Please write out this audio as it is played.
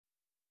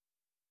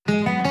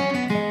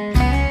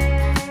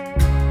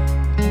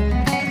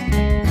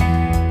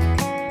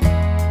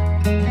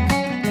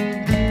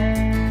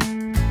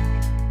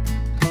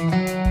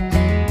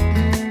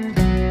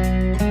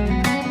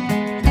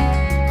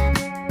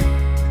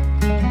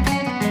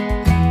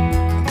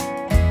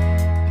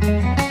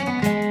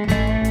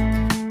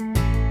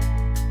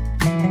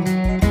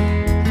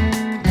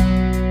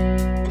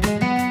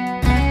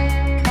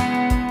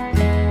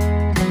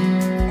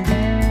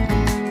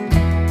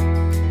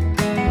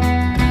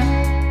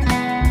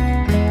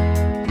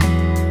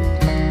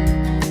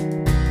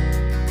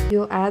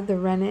add the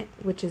rennet,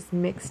 which is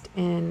mixed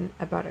in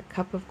about a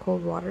cup of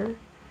cold water,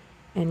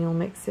 and you'll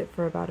mix it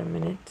for about a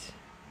minute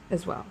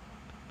as well.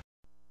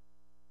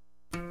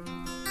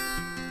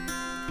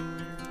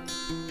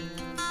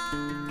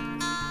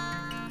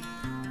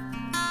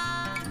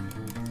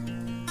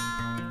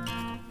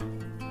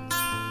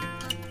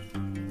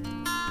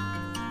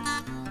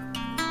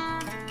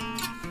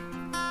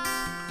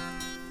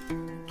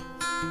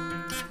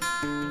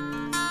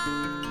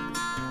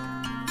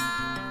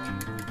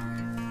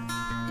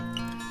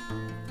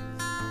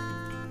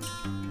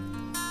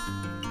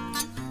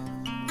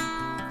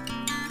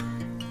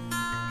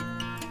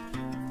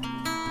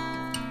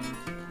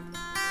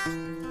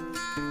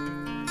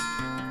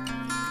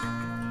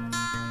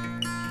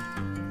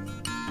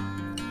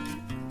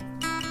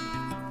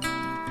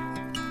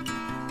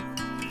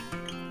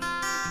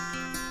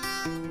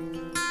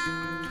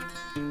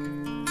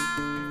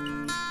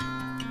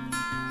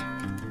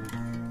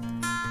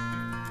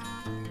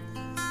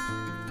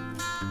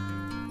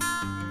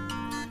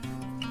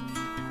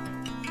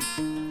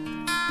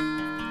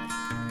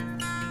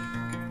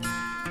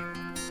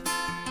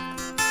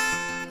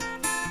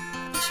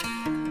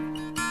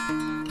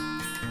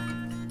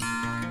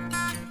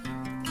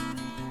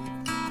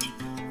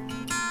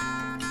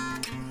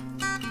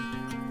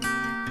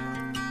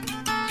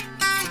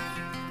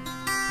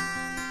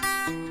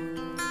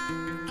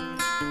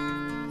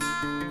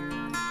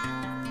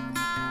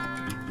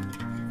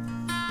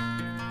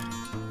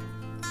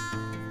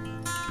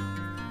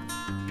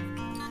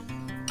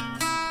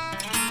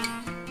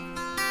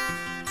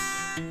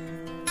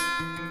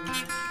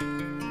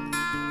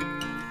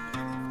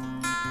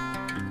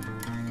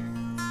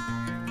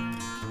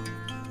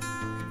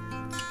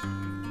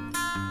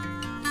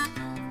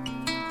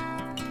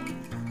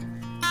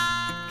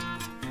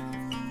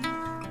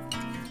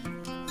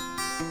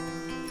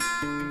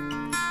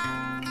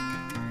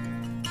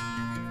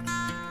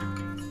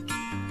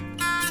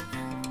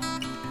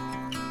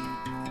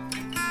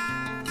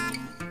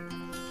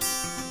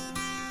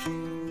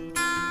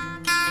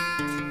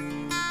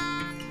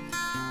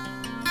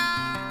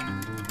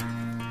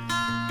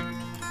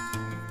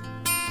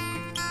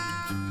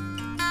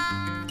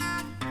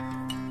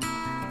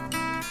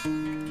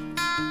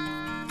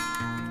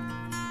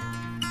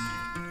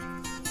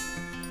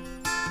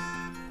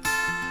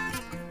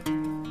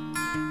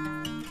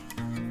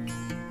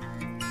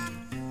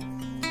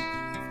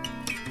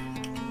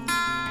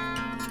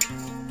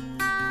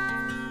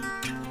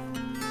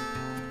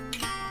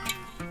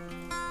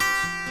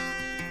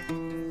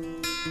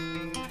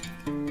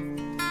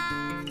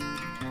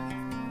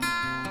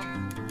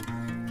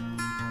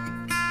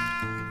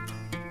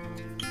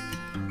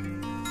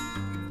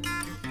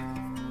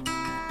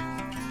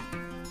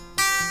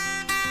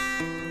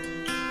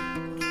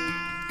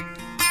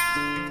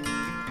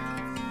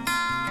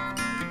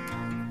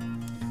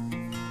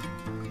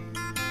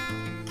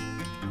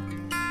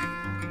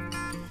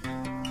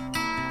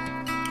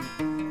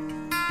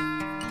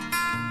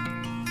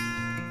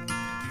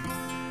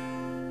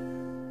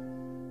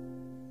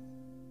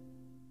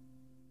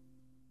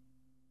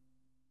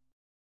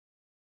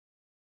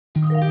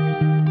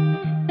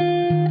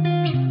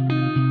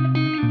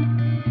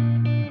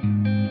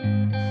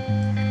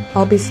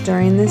 I'll be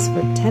stirring this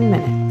for 10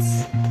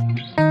 minutes.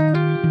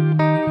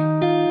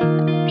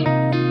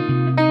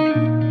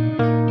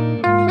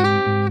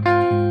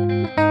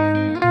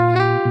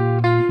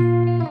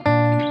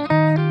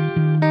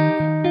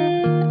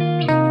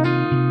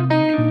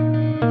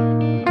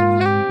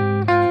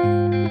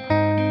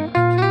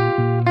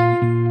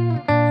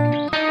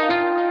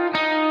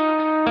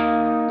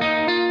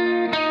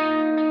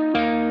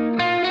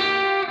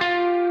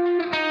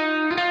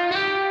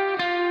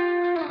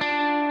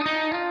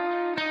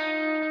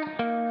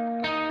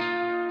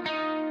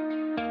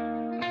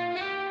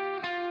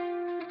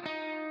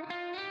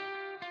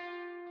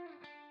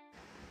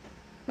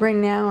 Right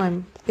now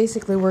I'm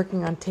basically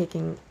working on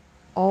taking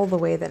all the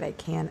way that I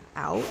can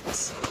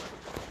out.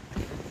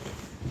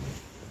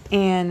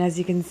 And as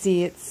you can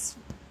see, it's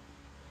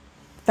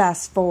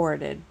fast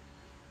forwarded.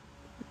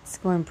 It's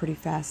going pretty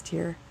fast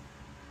here.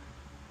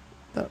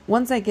 But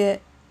once I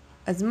get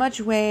as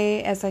much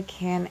whey as I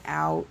can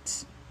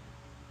out,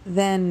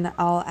 then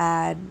I'll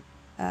add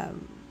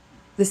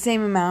the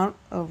same amount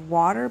of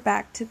water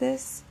back to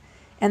this.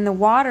 And the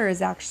water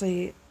is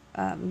actually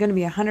going to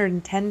be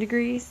 110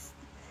 degrees.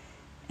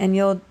 And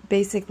you'll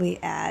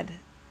basically add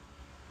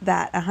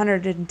that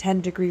 110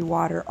 degree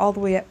water all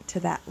the way up to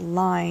that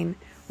line,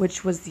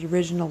 which was the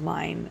original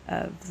line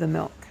of the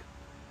milk.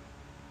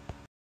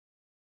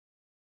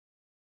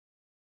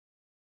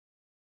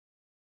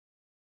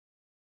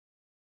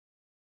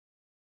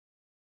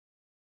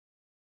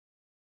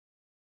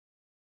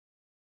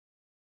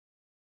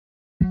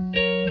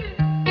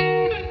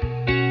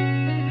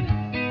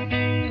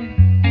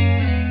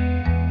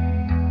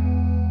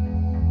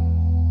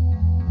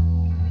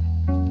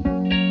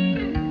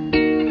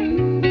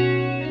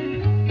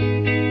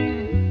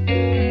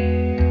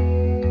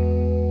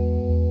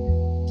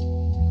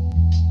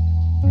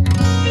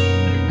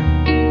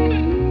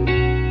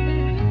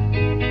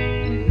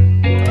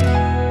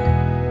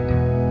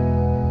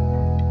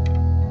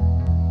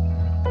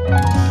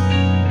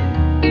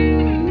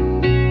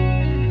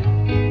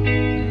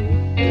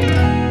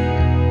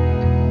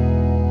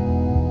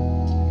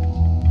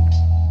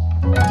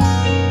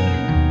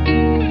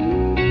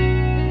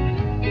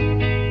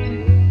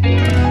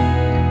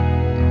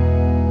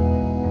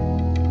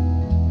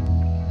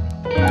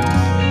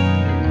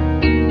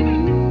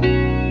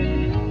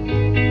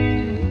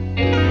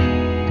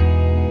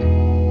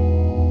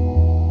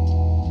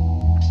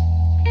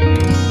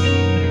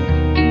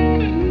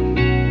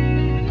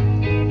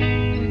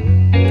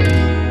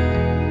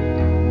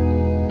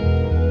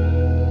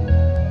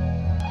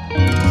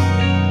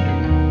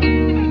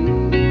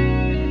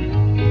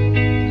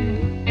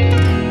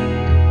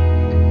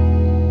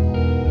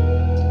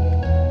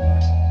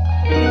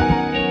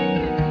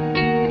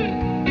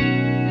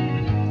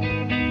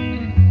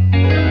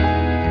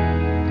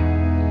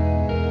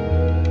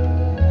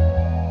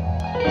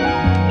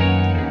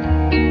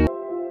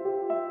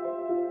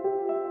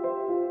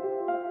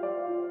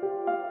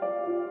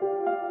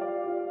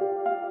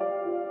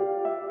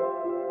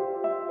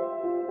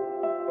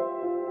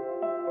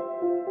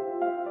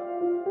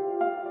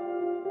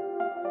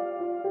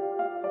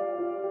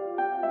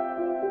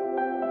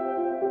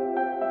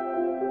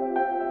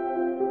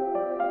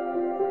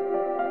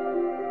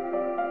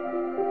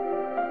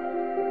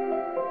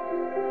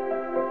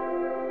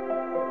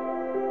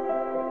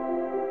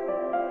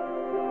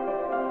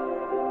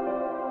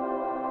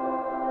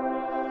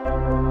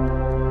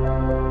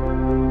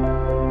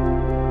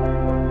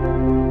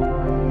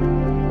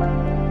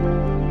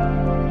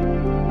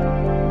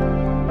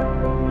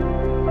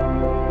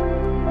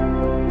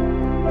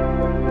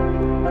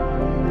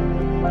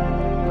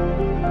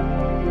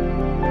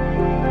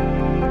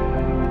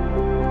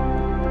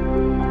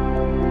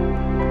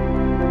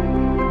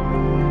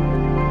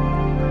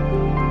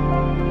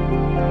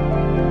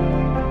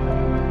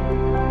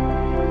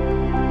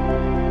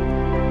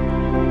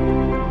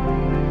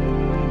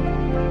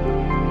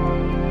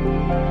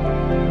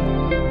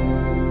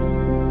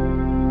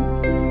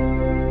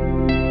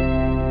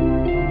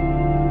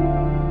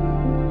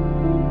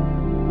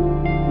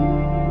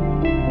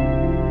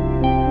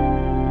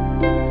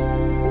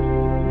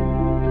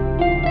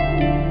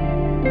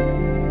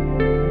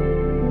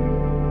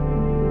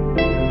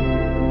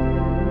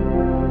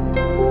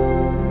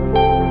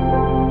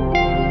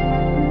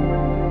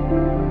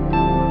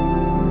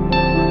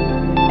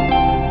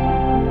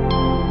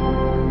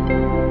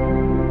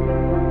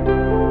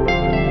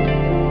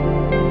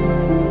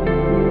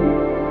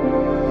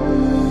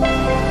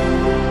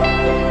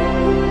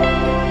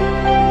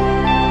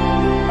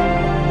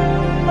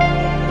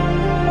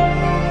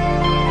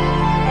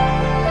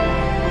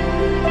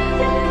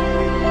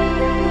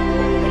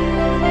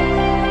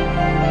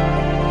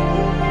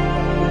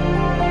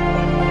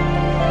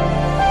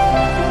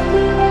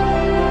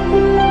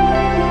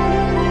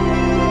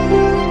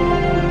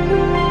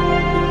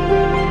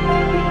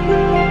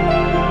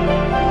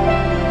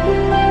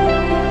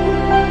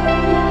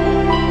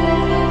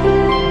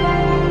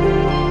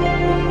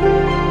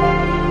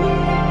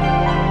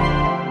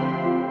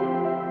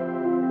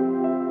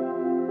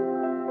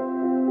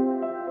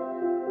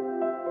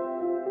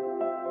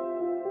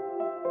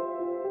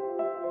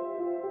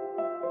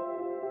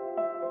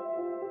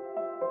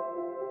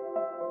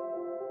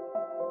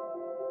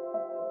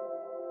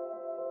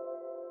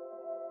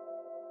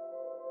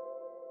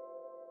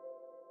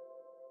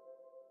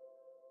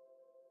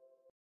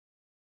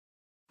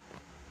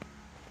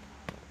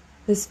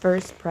 This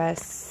first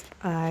press,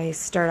 I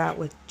start out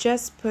with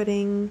just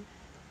putting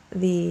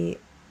the,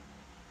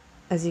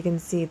 as you can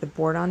see, the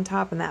board on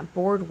top, and that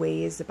board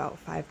weighs about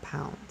 5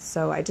 pounds.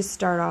 So I just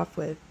start off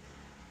with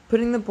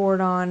putting the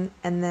board on,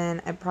 and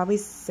then I probably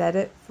set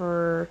it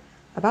for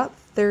about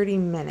 30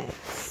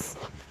 minutes.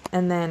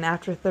 And then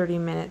after 30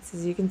 minutes,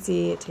 as you can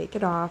see, I take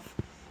it off,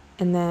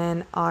 and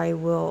then I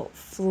will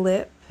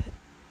flip.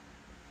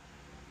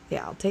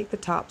 Yeah, I'll take the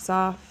tops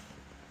off.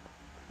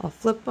 I'll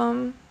flip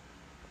them.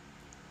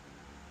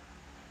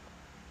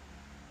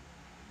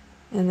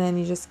 And then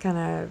you just kind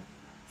of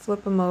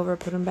flip them over,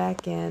 put them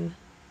back in,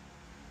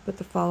 put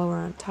the follower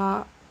on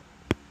top.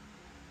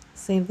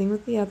 Same thing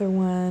with the other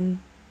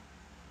one.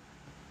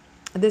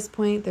 At this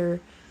point, they're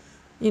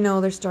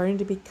starting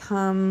to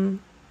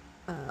become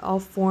all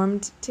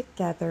formed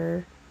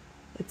together.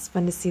 It's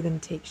fun to see them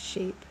take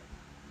shape.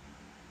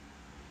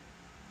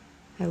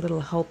 I had a little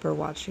helper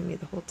watching me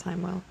the whole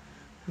time while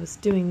I was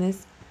doing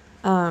this.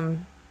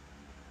 And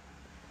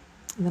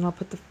then I'll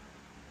put the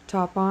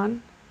top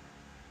on.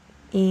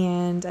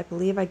 And I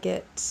believe I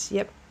get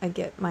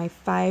my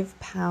 5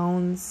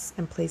 pounds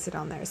and place it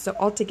on there. So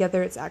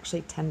altogether, it's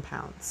actually 10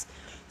 pounds.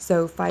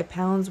 So 5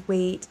 pounds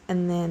weight,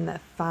 and then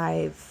the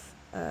 5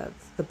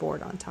 of the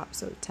board on top,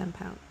 so 10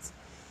 pounds.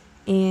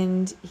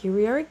 And here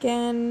we are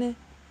again,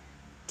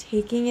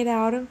 taking it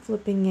out and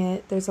flipping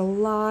it. There's a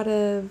lot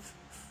of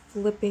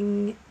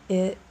flipping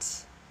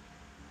it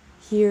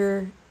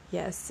here.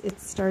 Yes,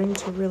 it's starting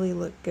to really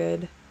look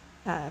good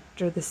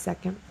after the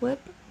second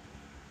flip.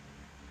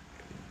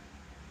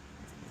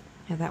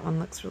 Yeah, that one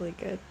looks really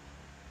good.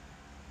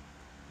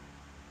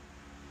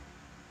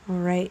 All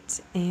right,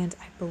 and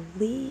I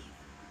believe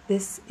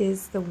this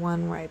is the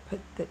one where I put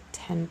the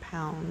 10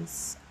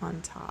 pounds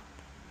on top.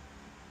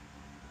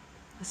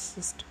 Let's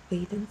just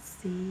wait and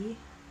see.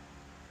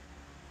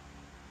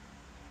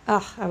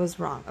 Ah, I was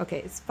wrong. Okay,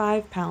 it's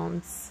 5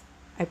 pounds.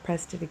 I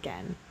pressed it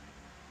again.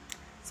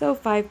 So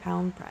 5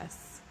 pound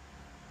press.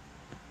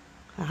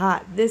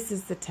 Aha, this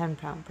is the 10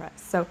 pound press.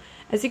 So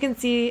as you can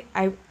see,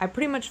 I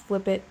pretty much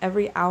flip it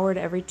every hour to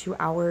every 2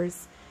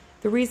 hours.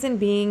 The reason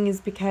being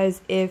is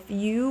because if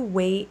you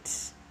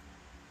wait,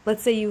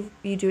 let's say you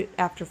do it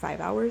after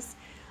 5 hours,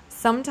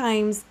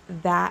 sometimes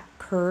that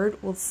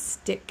curd will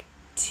stick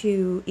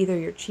to either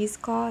your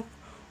cheesecloth,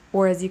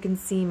 or as you can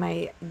see,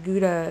 my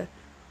Gouda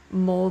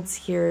molds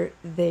here,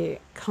 they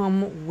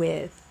come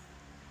with,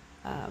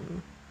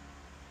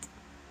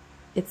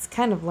 it's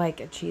kind of like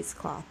a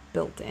cheesecloth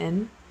built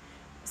in.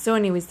 So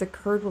anyways, the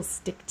curd will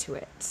stick to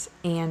it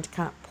and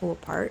kind of pull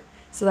apart.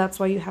 So that's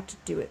why you have to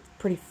do it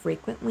pretty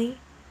frequently.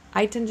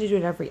 I tend to do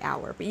it every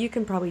hour, but you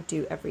can probably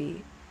do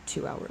every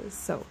 2 hours.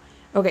 So,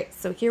 okay,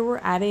 so here we're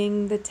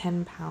adding the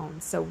 10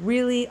 pounds. So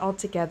really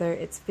altogether,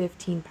 it's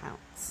 15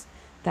 pounds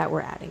that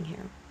we're adding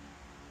here.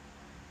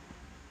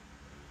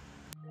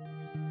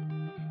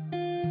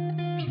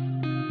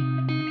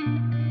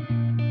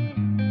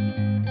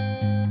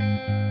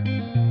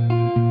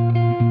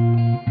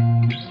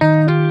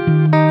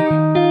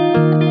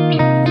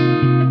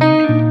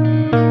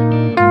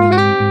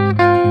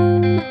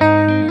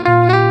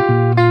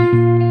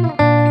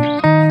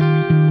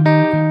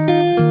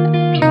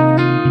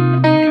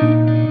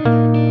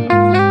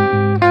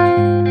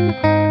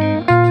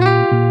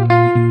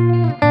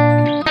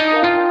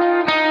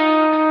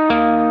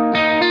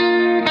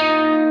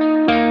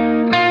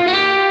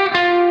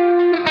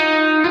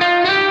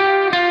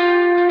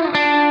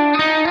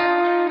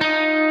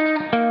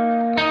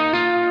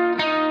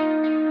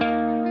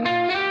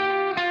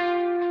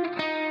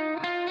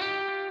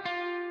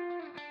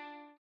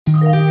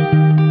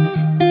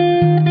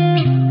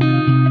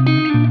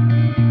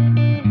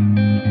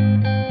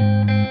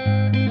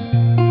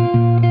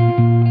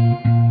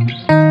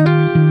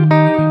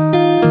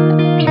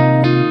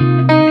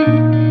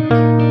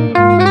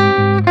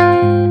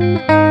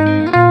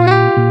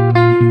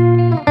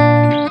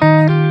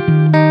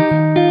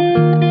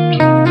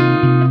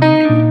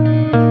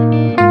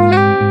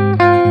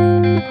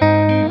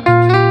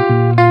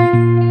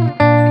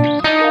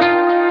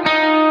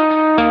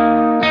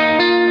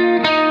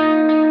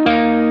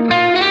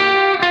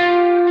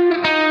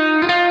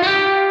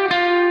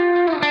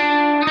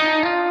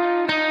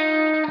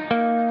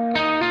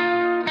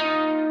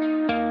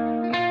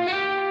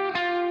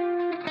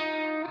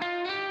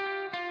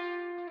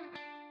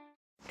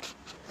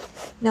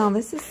 Now,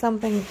 this is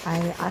something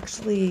I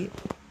actually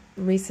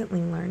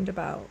recently learned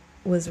about,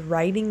 was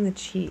writing the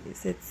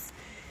cheese.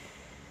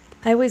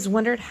 I always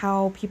wondered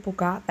how people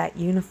got that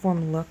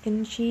uniform look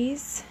in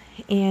cheese.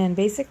 And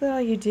basically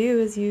all you do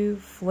is you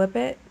flip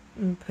it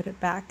and put it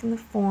back in the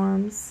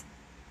forms,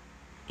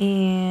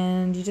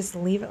 and you just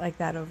leave it like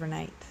that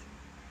overnight.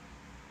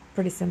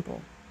 Pretty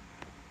simple.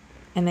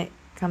 And it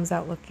comes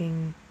out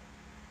looking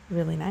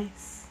really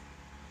nice.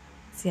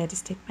 See, I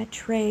just take my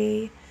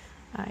tray,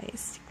 I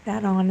stick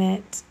that on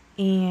it,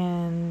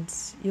 and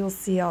you'll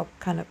see I'll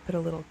kind of put a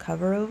little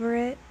cover over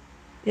it.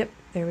 Yep,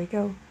 there we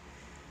go.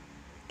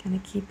 Kind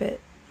of keep it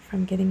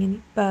from getting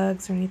any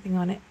bugs or anything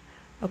on it.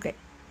 Okay,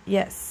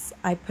 yes,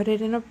 I put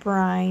it in a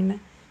brine,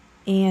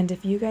 And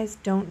if you guys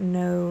don't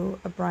know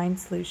a brine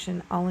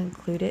solution, I'll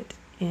include it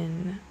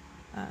in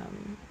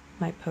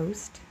my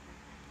post.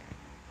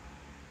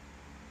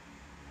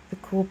 The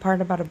cool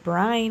part about a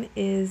brine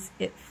is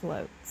it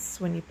floats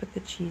when you put the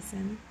cheese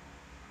in.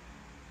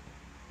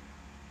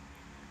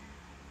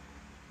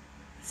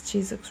 This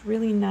cheese looks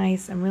really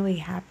nice. I'm really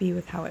happy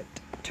with how it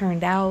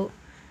turned out.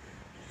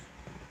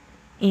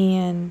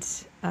 And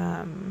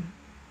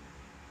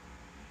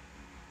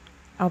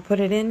I'll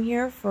put it in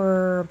here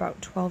for about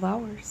 12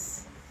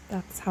 hours.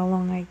 That's how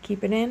long I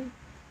keep it in.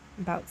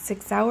 About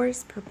 6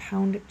 hours per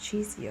pound of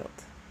cheese yield.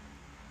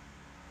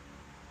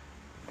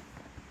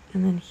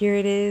 And then here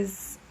it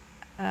is,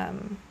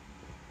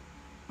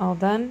 all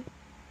done.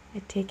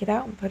 I take it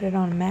out and put it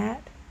on a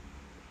mat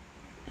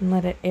and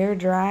let it air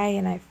dry,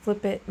 and I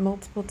flip it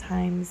multiple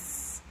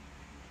times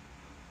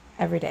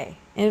every day.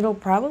 And it'll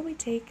probably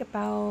take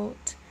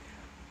about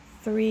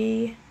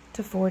 3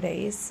 to 4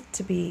 days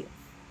to be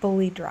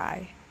fully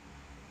dry.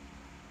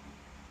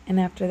 And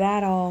after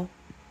that, I'll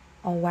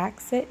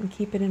wax it and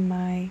keep it in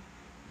my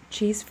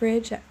cheese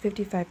fridge at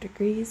 55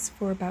 degrees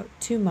for about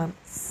 2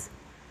 months.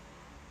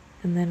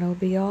 And then it'll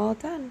be all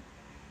done.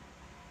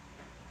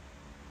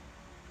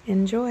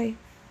 Enjoy.